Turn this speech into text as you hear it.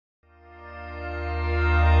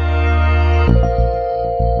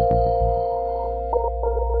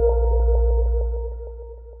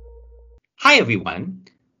Hi everyone,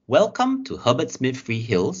 welcome to Herbert Smith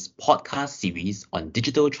Freehill's podcast series on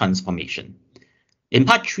digital transformation. In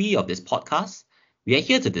part 3 of this podcast, we are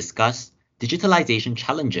here to discuss digitalization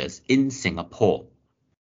challenges in Singapore.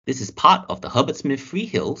 This is part of the Herbert Smith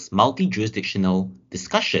Freehill's multi-jurisdictional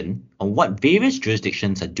discussion on what various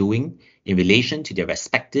jurisdictions are doing in relation to their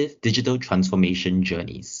respective digital transformation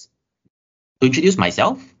journeys. To introduce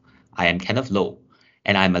myself, I am Kenneth Loh,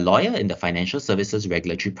 and I'm a lawyer in the financial services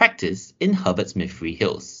regulatory practice in Herbert Smith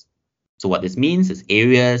Freehills. So what this means is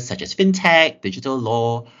areas such as fintech, digital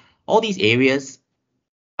law, all these areas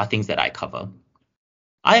are things that I cover.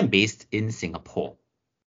 I am based in Singapore.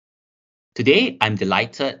 Today, I'm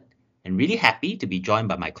delighted and really happy to be joined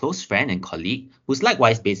by my close friend and colleague who's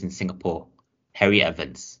likewise based in Singapore, Harry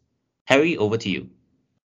Evans. Harry, over to you.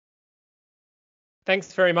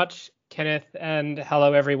 Thanks very much, Kenneth, and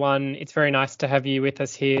hello everyone. It's very nice to have you with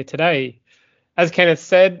us here today. As Kenneth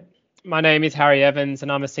said, my name is Harry Evans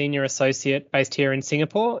and I'm a senior associate based here in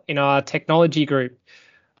Singapore in our technology group.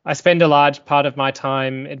 I spend a large part of my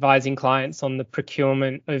time advising clients on the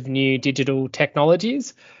procurement of new digital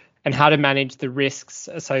technologies and how to manage the risks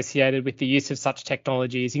associated with the use of such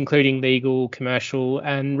technologies, including legal, commercial,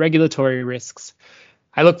 and regulatory risks.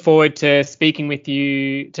 I look forward to speaking with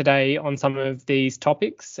you today on some of these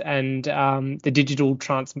topics and the digital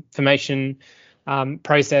transformation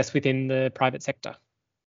process within the private sector.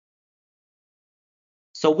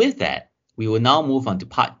 So with that, we will now move on to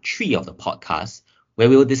part 3 of the podcast, where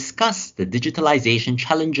we will discuss the digitalization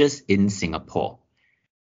challenges in Singapore.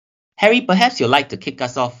 Harry, perhaps you'd like to kick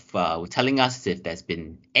us off with telling us if there's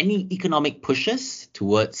been any economic pushes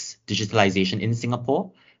towards digitalization in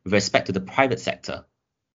Singapore with respect to the private sector.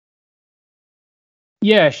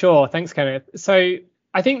 Yeah, sure. Thanks, Kenneth. So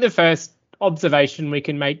I think the first observation we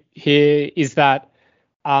can make here is that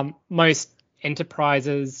most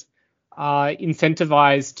enterprises are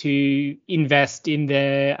incentivized to invest in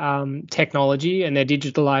their technology and their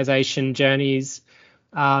digitalization journeys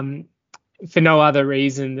for no other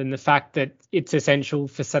reason than the fact that it's essential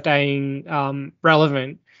for staying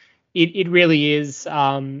relevant. It really is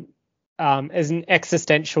as an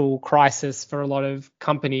existential crisis for a lot of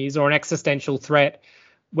companies, or an existential threat,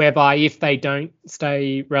 whereby if they don't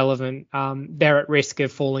stay relevant, they're at risk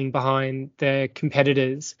of falling behind their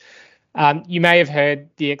competitors. You may have heard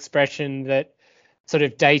the expression that sort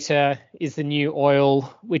of data is the new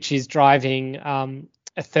oil, which is driving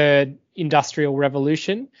a third industrial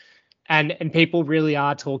revolution. And people really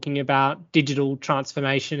are talking about digital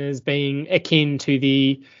transformation as being akin to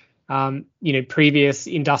the previous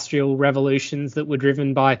industrial revolutions that were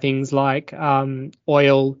driven by things like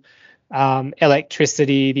oil,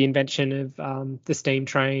 electricity, the invention of the steam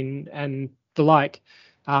train and the like.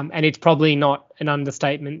 And it's probably not an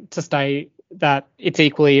understatement to say that it's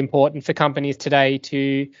equally important for companies today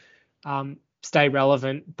to stay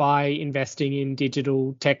relevant by investing in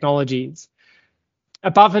digital technologies.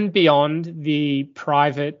 Above and beyond the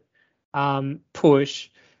private push,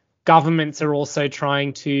 governments are also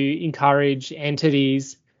trying to encourage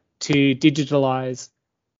entities to digitalize.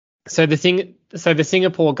 So the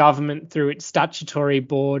Singapore government, through its statutory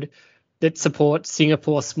board that supports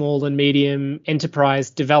Singapore small and medium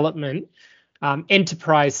enterprise development,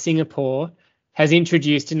 Enterprise Singapore, has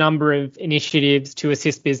introduced a number of initiatives to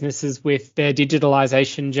assist businesses with their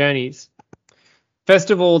digitalization journeys.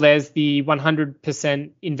 First of all, there's the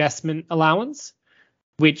 100% investment allowance,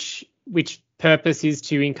 which purpose is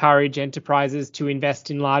to encourage enterprises to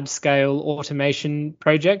invest in large-scale automation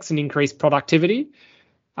projects and increase productivity.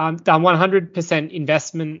 The 100%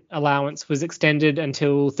 investment allowance was extended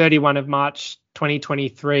until 31 of March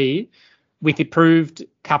 2023, with approved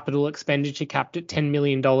capital expenditure capped at $10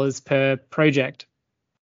 million per project.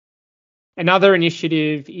 Another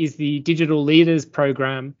initiative is the Digital Leaders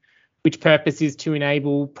Program, which purpose is to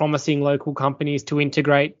enable promising local companies to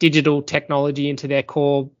integrate digital technology into their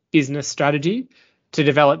core business strategy to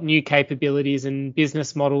develop new capabilities and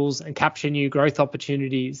business models and capture new growth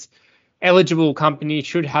opportunities. Eligible companies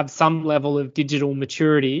should have some level of digital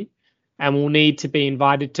maturity and will need to be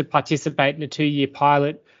invited to participate in a 2-year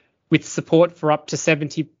pilot with support for up to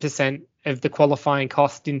 70% of the qualifying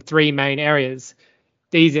cost in 3 main areas.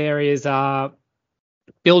 These areas are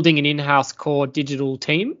building an in-house core digital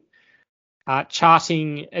team,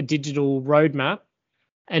 charting a digital roadmap,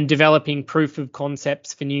 and developing proof of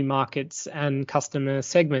concepts for new markets and customer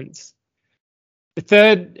segments. The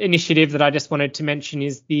third initiative that I just wanted to mention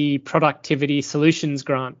is the Productivity Solutions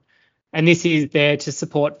Grant. And this is there to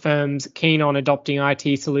support firms keen on adopting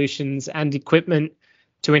IT solutions and equipment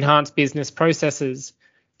to enhance business processes.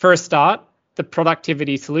 For a start, the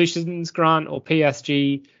Productivity Solutions Grant, or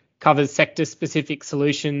PSG, covers sector-specific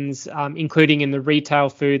solutions, including in the retail,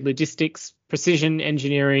 food, logistics, precision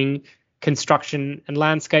engineering, construction, and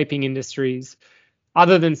landscaping industries.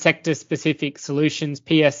 Other than sector-specific solutions,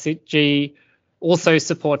 PSG also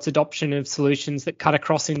supports adoption of solutions that cut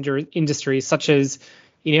across industries, such as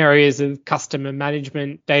in areas of customer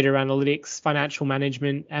management, data analytics, financial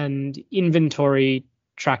management, and inventory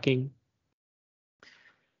tracking.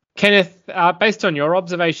 Kenneth, based on your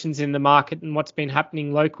observations in the market and what's been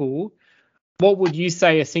happening local, what would you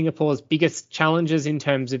say are Singapore's biggest challenges in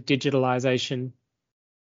terms of digitalization?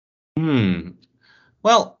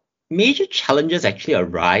 Well, major challenges actually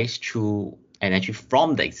arise through and actually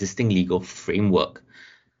from the existing legal framework.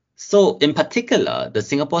 So in particular, the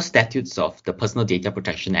Singapore Statutes of the Personal Data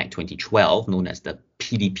Protection Act 2012, known as the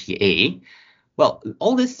PDPA, well,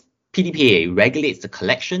 all this PDPA regulates the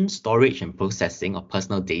collection, storage, and processing of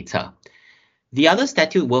personal data. The other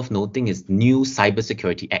statute worth noting is New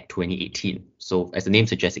Cybersecurity Act 2018. So as the name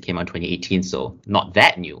suggests, it came out in 2018, so not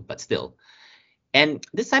that new, but still. And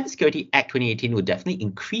this Cybersecurity Act 2018 would definitely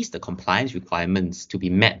increase the compliance requirements to be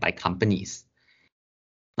met by companies.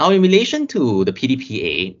 Now, in relation to the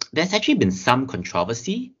PDPA, there's actually been some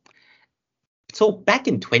controversy. So back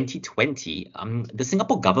in 2020, the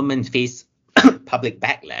Singapore government faced public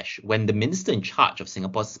backlash when the minister in charge of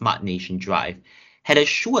Singapore's Smart Nation Drive had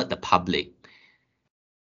assured the public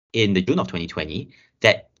in the June of 2020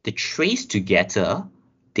 that the trace together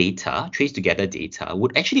data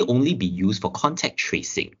would actually only be used for contact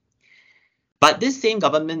tracing. But this same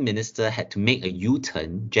government minister had to make a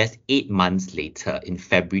U-turn just 8 months later in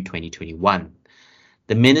February 2021.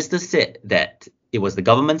 The minister said that it was the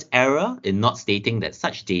government's error in not stating that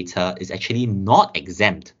such data is actually not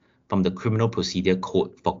exempt from the Criminal Procedure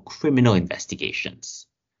Code for criminal investigations.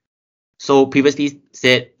 So previously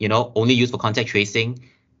said, only used for contact tracing,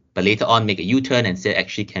 but later on make a U-turn and said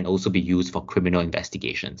actually can also be used for criminal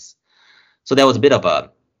investigations. So there was a bit of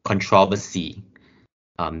a controversy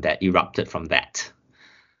that erupted from that.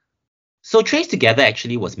 So Trace Together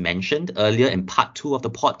actually was mentioned earlier in part 2 of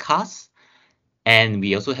the podcast. And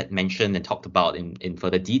we also had mentioned and talked about in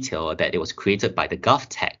further detail that it was created by the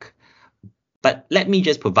GovTech. But let me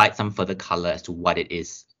just provide some further color as to what it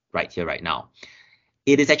is right here, right now.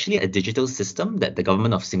 It is actually a digital system that the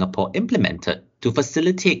government of Singapore implemented to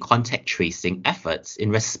facilitate contact tracing efforts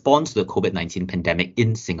in response to the COVID-19 pandemic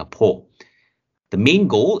in Singapore. The main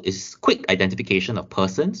goal is quick identification of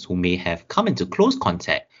persons who may have come into close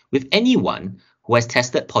contact with anyone who has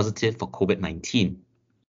tested positive for COVID-19.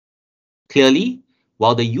 Clearly,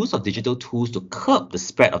 while the use of digital tools to curb the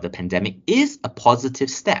spread of the pandemic is a positive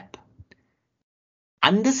step,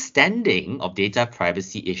 understanding of data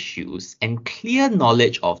privacy issues and clear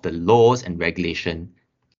knowledge of the laws and regulation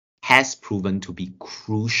has proven to be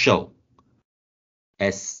crucial,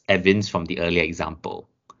 as evidenced from the earlier example.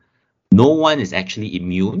 No one is actually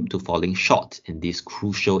immune to falling short in these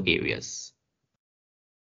crucial areas.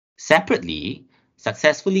 Separately,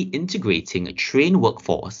 successfully integrating a trained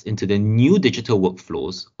workforce into the new digital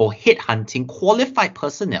workflows or headhunting qualified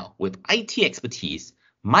personnel with IT expertise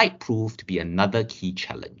might prove to be another key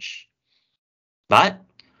challenge. But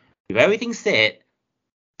with everything said,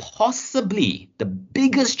 possibly the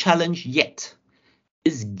biggest challenge yet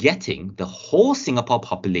is getting the whole Singapore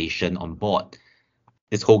population on board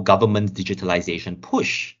this whole government digitalization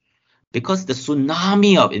push, because the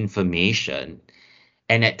tsunami of information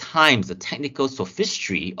and at times the technical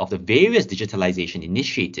sophistry of the various digitalization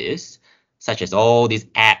initiatives, such as all these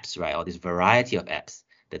apps, right, or this variety of apps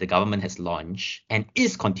that the government has launched and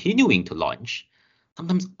is continuing to launch,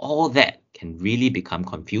 sometimes all that can really become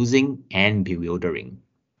confusing and bewildering.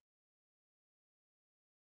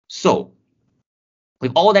 So,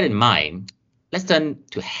 with all that in mind, let's turn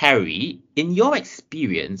to Harry. In your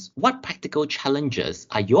experience, what practical challenges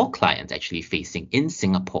are your clients actually facing in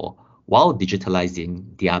Singapore while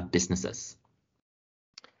digitalizing their businesses?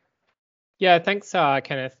 Yeah, thanks,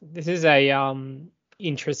 Kenneth. This is a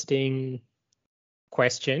interesting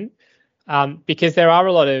question because there are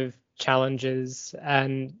a lot of challenges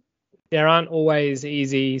and there aren't always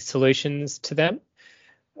easy solutions to them.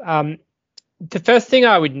 The first thing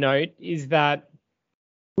I would note is that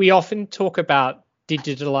we often talk about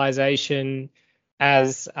digitalization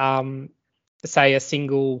as, say, a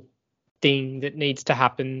single thing that needs to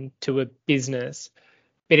happen to a business.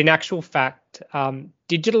 But in actual fact,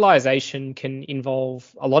 digitalization can involve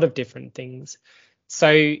a lot of different things. So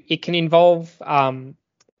it can involve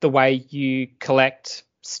the way you collect,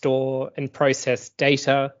 store, and process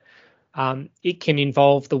data. It can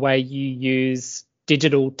involve the way you use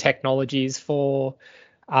digital technologies for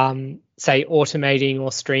say, automating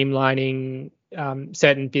or streamlining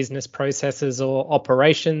certain business processes or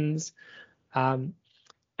operations. And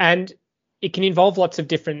it can involve lots of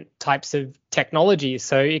different types of technology.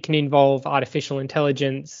 So it can involve artificial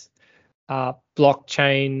intelligence,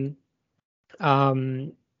 blockchain,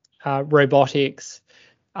 robotics,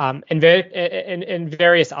 and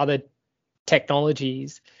various other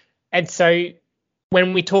technologies. And so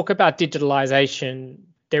when we talk about digitalization,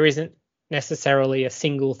 there isn't necessarily a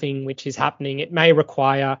single thing which is happening. It may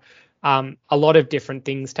require a lot of different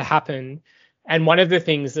things to happen. And one of the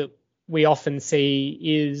things that we often see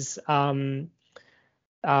is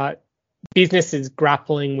businesses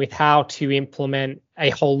grappling with how to implement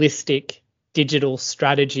a holistic digital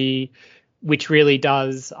strategy, which really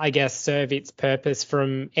does, I guess, serve its purpose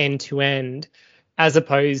from end to end, as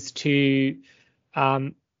opposed to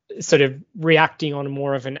sort of reacting on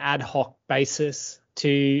more of an ad hoc basis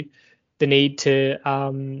to the need to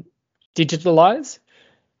digitalize.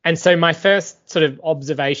 And so my first sort of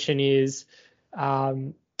observation is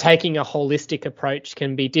taking a holistic approach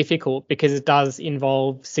can be difficult because it does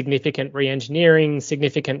involve significant re-engineering,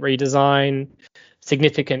 significant redesign,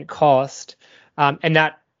 significant cost. And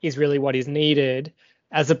that is really what is needed,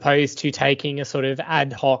 as opposed to taking a sort of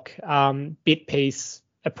ad hoc bit piece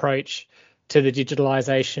approach to the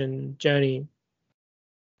digitalization journey.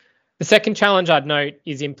 The second challenge I'd note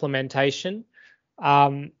is implementation.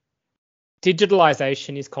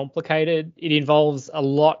 Digitalization is complicated. It involves a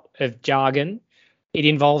lot of jargon. It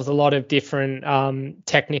involves a lot of different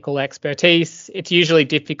technical expertise. It's usually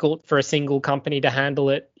difficult for a single company to handle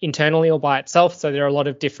it internally or by itself. So there are a lot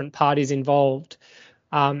of different parties involved.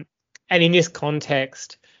 And in this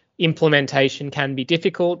context, implementation can be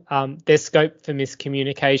difficult. There's scope for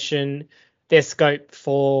miscommunication. There's scope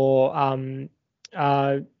for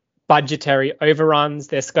budgetary overruns.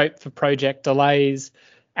 There's scope for project delays.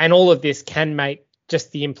 And all of this can make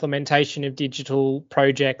just the implementation of digital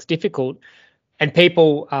projects difficult. And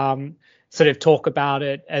people sort of talk about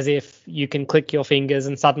it as if you can click your fingers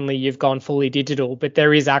and suddenly you've gone fully digital. But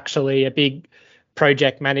there is actually a big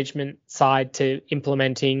project management side to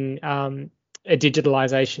implementing a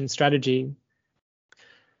digitalization strategy.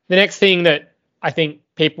 The next thing that I think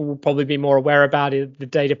people will probably be more aware about is the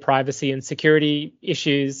data privacy and security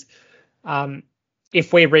issues.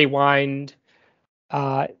 If we rewind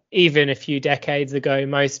even a few decades ago,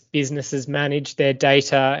 most businesses managed their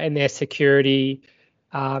data and their security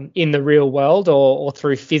in the real world or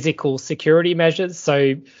through physical security measures.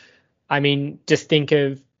 So, I mean, just think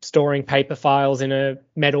of storing paper files in a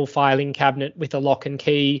metal filing cabinet with a lock and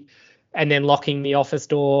key and then locking the office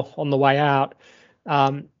door on the way out.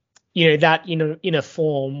 That in a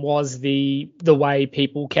form was the way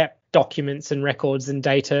people kept documents and records and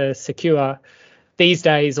data secure. These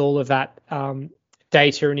days, all of that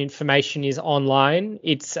data and information is online.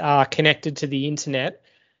 It's connected to the internet,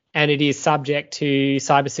 and it is subject to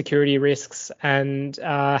cybersecurity risks and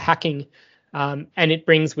hacking. And it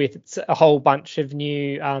brings with it a whole bunch of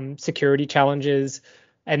new security challenges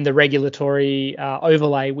and the regulatory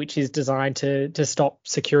overlay, which is designed to stop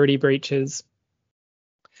security breaches.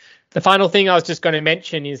 The final thing I was just going to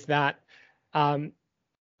mention is that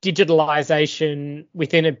digitalization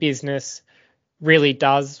within a business really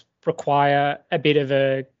does require a bit of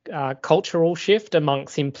a cultural shift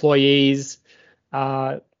amongst employees,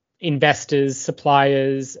 investors,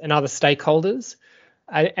 suppliers, and other stakeholders.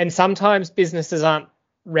 And sometimes businesses aren't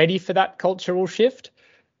ready for that cultural shift.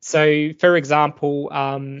 So, for example,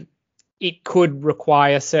 it could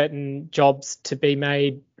require certain jobs to be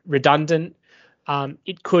made redundant.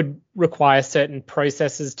 It could require certain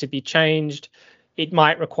processes to be changed. It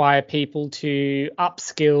might require people to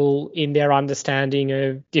upskill in their understanding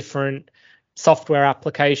of different software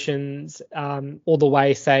applications or the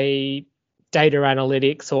way, say, data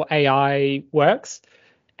analytics or AI works.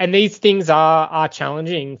 And these things are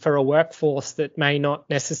challenging for a workforce that may not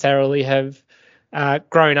necessarily have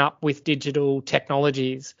grown up with digital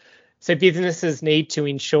technologies. So businesses need to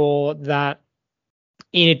ensure that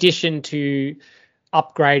in addition to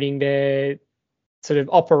upgrading their sort of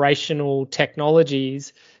operational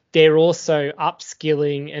technologies, they're also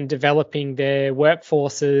upskilling and developing their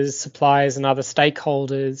workforces, suppliers, and other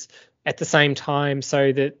stakeholders at the same time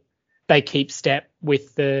so that they keep step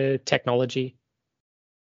with the technology.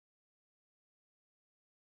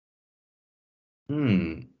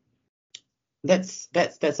 That's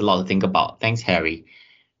a lot to think about. Thanks, Harry.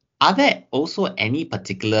 Are there also any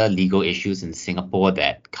particular legal issues in Singapore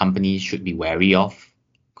that companies should be wary of,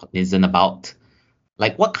 cognizant about?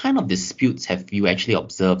 Like, what kind of disputes have you actually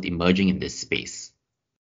observed emerging in this space?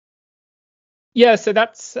 Yeah, so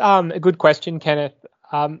that's a good question, Kenneth.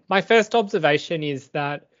 My first observation is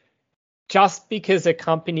that just because a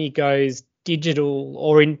company goes digital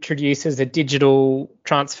or introduces a digital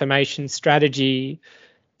transformation strategy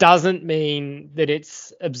doesn't mean that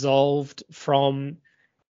it's absolved from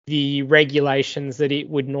the regulations that it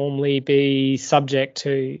would normally be subject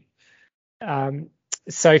to.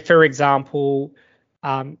 So, for example,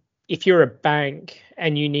 if you're a bank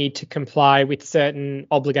and you need to comply with certain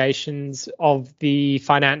obligations of the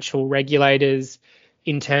financial regulators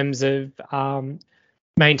in terms of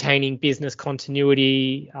maintaining business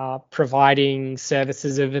continuity, providing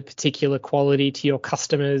services of a particular quality to your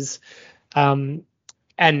customers,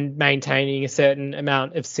 and maintaining a certain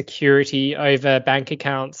amount of security over bank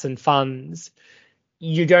accounts and funds,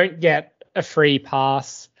 you don't get a free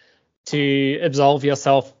pass to absolve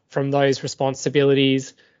yourself from those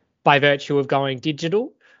responsibilities by virtue of going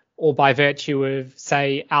digital or by virtue of,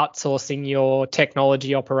 say, outsourcing your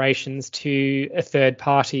technology operations to a third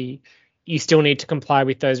party. You still need to comply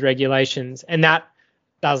with those regulations, and that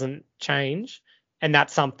doesn't change. And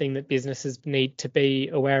that's something that businesses need to be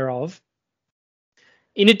aware of.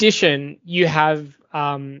 In addition, you have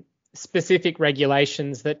specific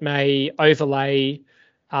regulations that may overlay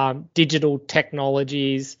digital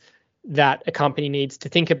technologies that a company needs to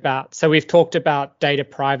think about. So we've talked about data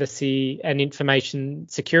privacy and information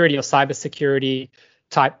security or cybersecurity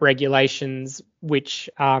type regulations, which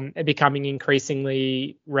are becoming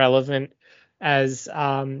increasingly relevant as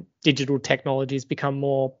digital technologies become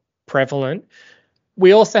more prevalent.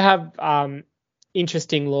 We also have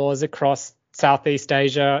interesting laws across Southeast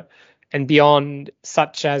Asia and beyond,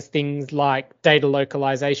 such as things like data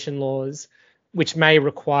localization laws, which may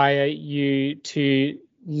require you to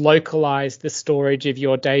localize the storage of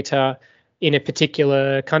your data in a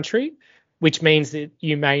particular country, which means that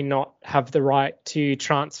you may not have the right to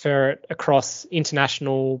transfer it across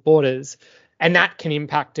international borders. And that can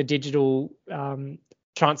impact a digital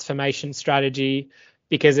transformation strategy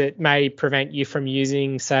because it may prevent you from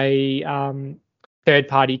using, say,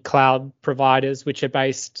 third-party cloud providers which are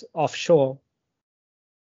based offshore.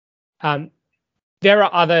 There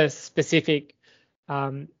are other specific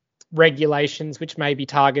regulations which may be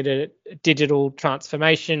targeted at digital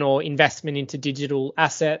transformation or investment into digital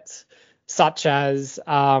assets, such as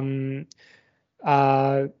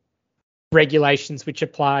regulations which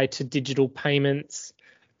apply to digital payments,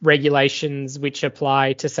 regulations which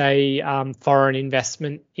apply to, say, foreign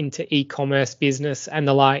investment into e-commerce business and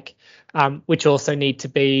the like, which also need to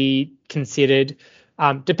be considered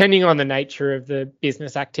depending on the nature of the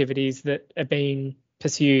business activities that are being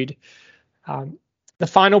pursued. The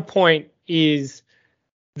final point is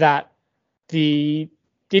that the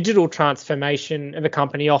digital transformation of a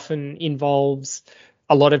company often involves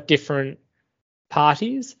a lot of different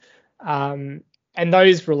parties, and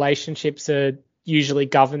those relationships are usually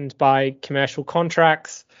governed by commercial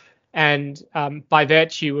contracts. And by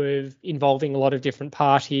virtue of involving a lot of different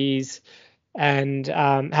parties and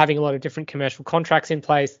having a lot of different commercial contracts in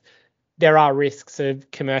place, there are risks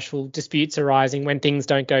of commercial disputes arising when things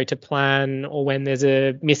don't go to plan or when there's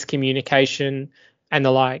a miscommunication and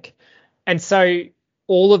the like. And so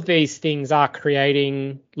all of these things are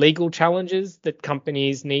creating legal challenges that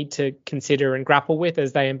companies need to consider and grapple with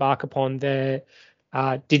as they embark upon their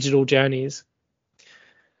digital journeys.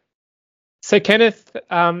 So, Kenneth,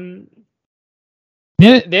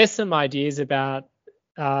 there's some ideas about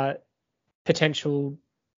potential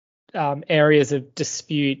areas of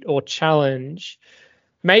dispute or challenge.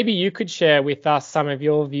 Maybe you could share with us some of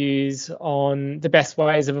your views on the best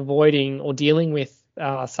ways of avoiding or dealing with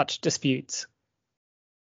such disputes.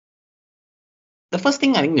 The first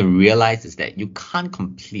thing I think to realize is that you can't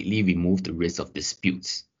completely remove the risk of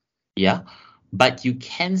disputes, but you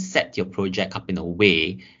can set your project up in a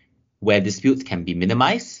way where disputes can be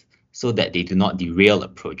minimized so that they do not derail a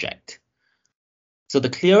project. So the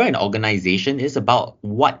clearer an organization is about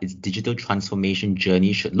what its digital transformation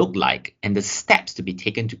journey should look like and the steps to be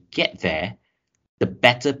taken to get there, the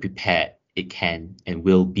better prepared it can and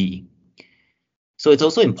will be. So it's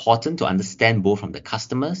also important to understand both from the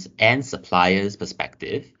customer's and supplier's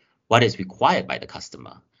perspective what is required by the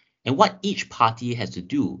customer and what each party has to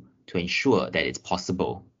do to ensure that it's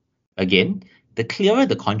possible. Again, the clearer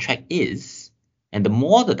the contract is, and the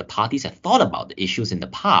more that the parties have thought about the issues in the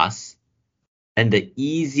past, then the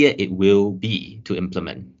easier it will be to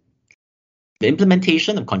implement. The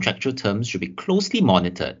implementation of contractual terms should be closely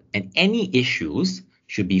monitored, and any issues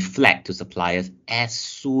should be flagged to suppliers as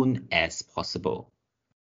soon as possible.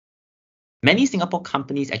 Many Singapore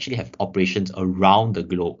companies actually have operations around the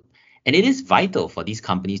globe, and it is vital for these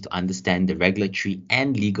companies to understand the regulatory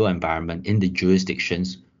and legal environment in the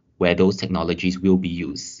jurisdictions where those technologies will be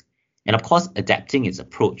used. And of course, adapting its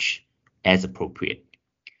approach as appropriate,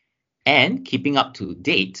 and keeping up to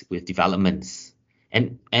date with developments.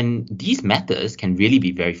 And these matters can really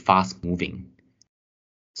be very fast moving.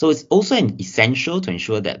 So it's also essential to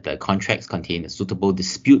ensure that the contracts contain a suitable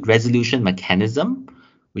dispute resolution mechanism,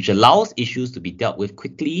 which allows issues to be dealt with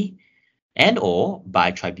quickly and/or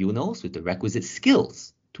by tribunals with the requisite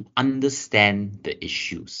skills to understand the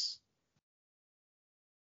issues.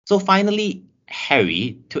 So finally,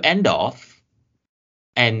 Harry, to end off,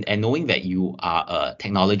 and knowing that you are a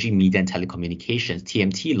technology, media, and telecommunications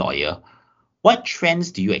TMT lawyer, what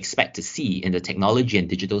trends do you expect to see in the technology and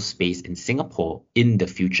digital space in Singapore in the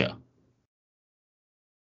future?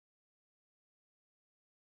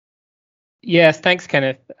 Yes, thanks,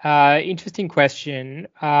 Kenneth. Interesting question.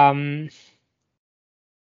 I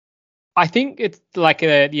think it's like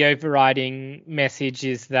the overriding message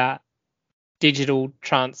is that digital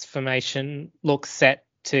transformation looks set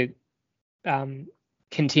to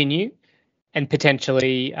continue and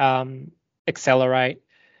potentially accelerate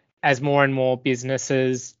as more and more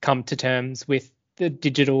businesses come to terms with the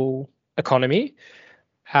digital economy.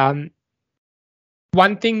 One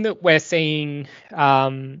thing that we're seeing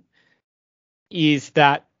is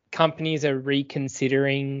that companies are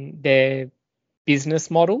reconsidering their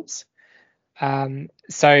business models.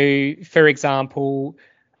 So, for example,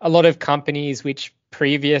 a lot of companies which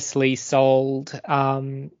previously sold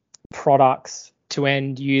products to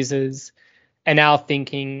end users are now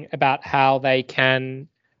thinking about how they can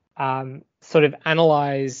sort of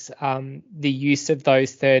analyze the use of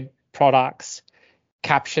those third products,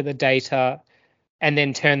 capture the data, and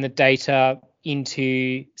then turn the data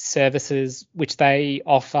into services which they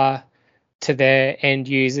offer to their end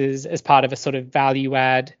users as part of a sort of value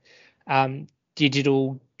add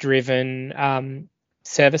digital driven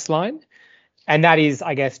service line. And that is,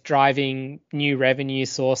 I guess, driving new revenue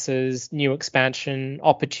sources, new expansion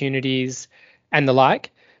opportunities, and the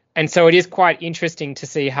like. And so it is quite interesting to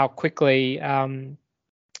see how quickly,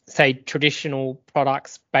 say, traditional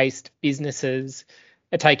products-based businesses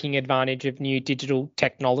are taking advantage of new digital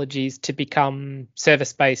technologies to become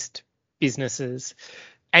service-based businesses.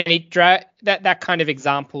 And that kind of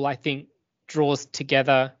example, I think, draws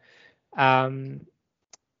together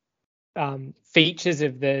features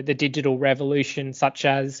of the digital revolution, such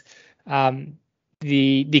as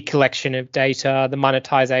the collection of data, the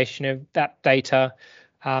monetization of that data,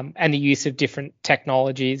 and the use of different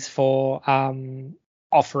technologies for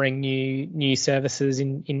offering new services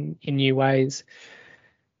in new ways.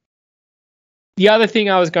 The other thing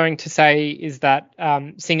I was going to say is that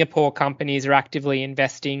Singapore companies are actively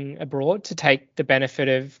investing abroad to take the benefit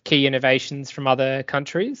of key innovations from other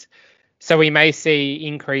countries. So we may see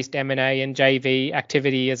increased M&A and JV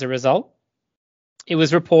activity as a result. It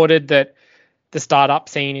was reported that the startup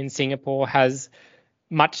scene in Singapore has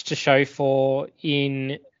much to show for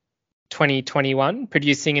in 2021,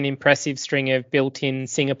 producing an impressive string of built-in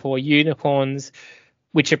Singapore unicorns,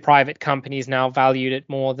 which are private companies now valued at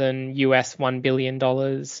more than US $1 billion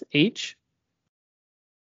each.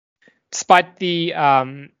 Despite the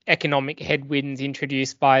economic headwinds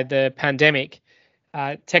introduced by the pandemic,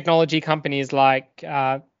 technology companies like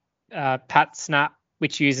PatSnap,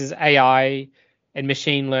 which uses AI and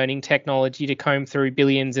machine learning technology to comb through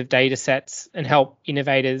billions of data sets and help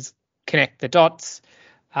innovators connect the dots.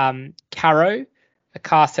 Caro, a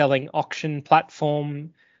car-selling auction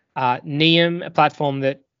platform. Neum, a platform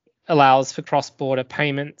that allows for cross-border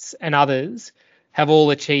payments, and others have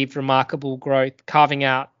all achieved remarkable growth, carving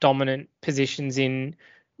out dominant positions in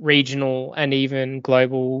regional and even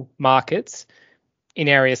global markets in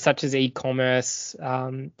areas such as e-commerce,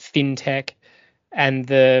 fintech, and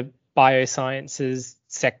the biosciences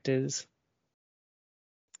sectors.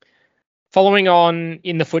 Following on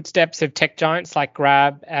in the footsteps of tech giants like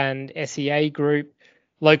Grab and SEA Group,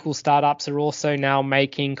 local startups are also now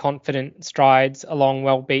making confident strides along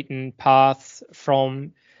well-beaten paths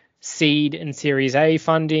from seed and Series A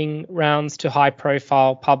funding rounds to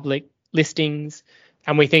high-profile public listings,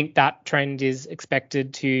 and we think that trend is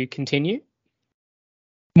expected to continue.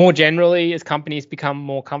 More generally, as companies become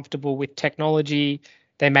more comfortable with technology,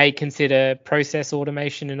 they may consider process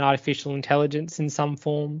automation and artificial intelligence in some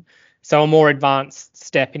form. So a more advanced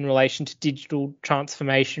step in relation to digital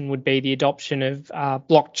transformation would be the adoption of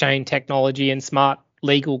blockchain technology and smart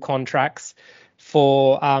legal contracts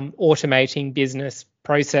for automating business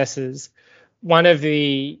processes. One of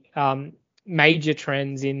the major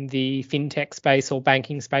trends in the fintech space or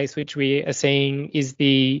banking space, which we are seeing, is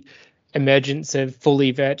the emergence of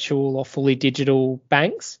fully virtual or fully digital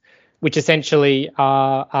banks, which essentially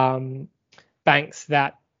are banks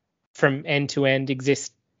that from end to end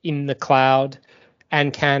exist in the cloud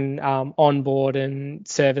and can onboard and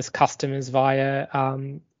service customers via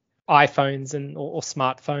iPhones or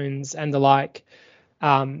smartphones and the like.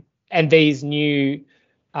 And these new,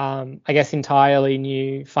 I guess, entirely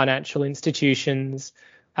new financial institutions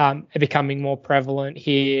are becoming more prevalent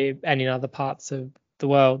here and in other parts of the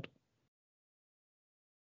world.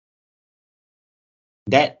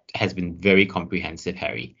 That has been very comprehensive,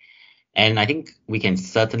 Harry. And I think we can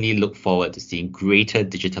certainly look forward to seeing greater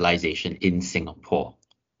digitalization in Singapore.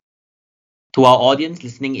 To our audience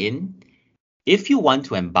listening in, if you want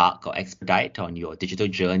to embark or expedite on your digital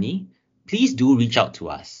journey, please do reach out to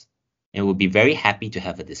us, and we'll be very happy to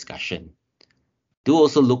have a discussion. Do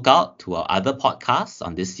also look out to our other podcasts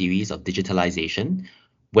on this series of digitalization,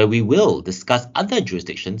 where we will discuss other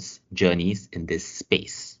jurisdictions' journeys in this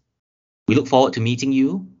space. We look forward to meeting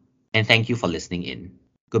you, and thank you for listening in.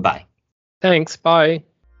 Goodbye. Thanks. Bye.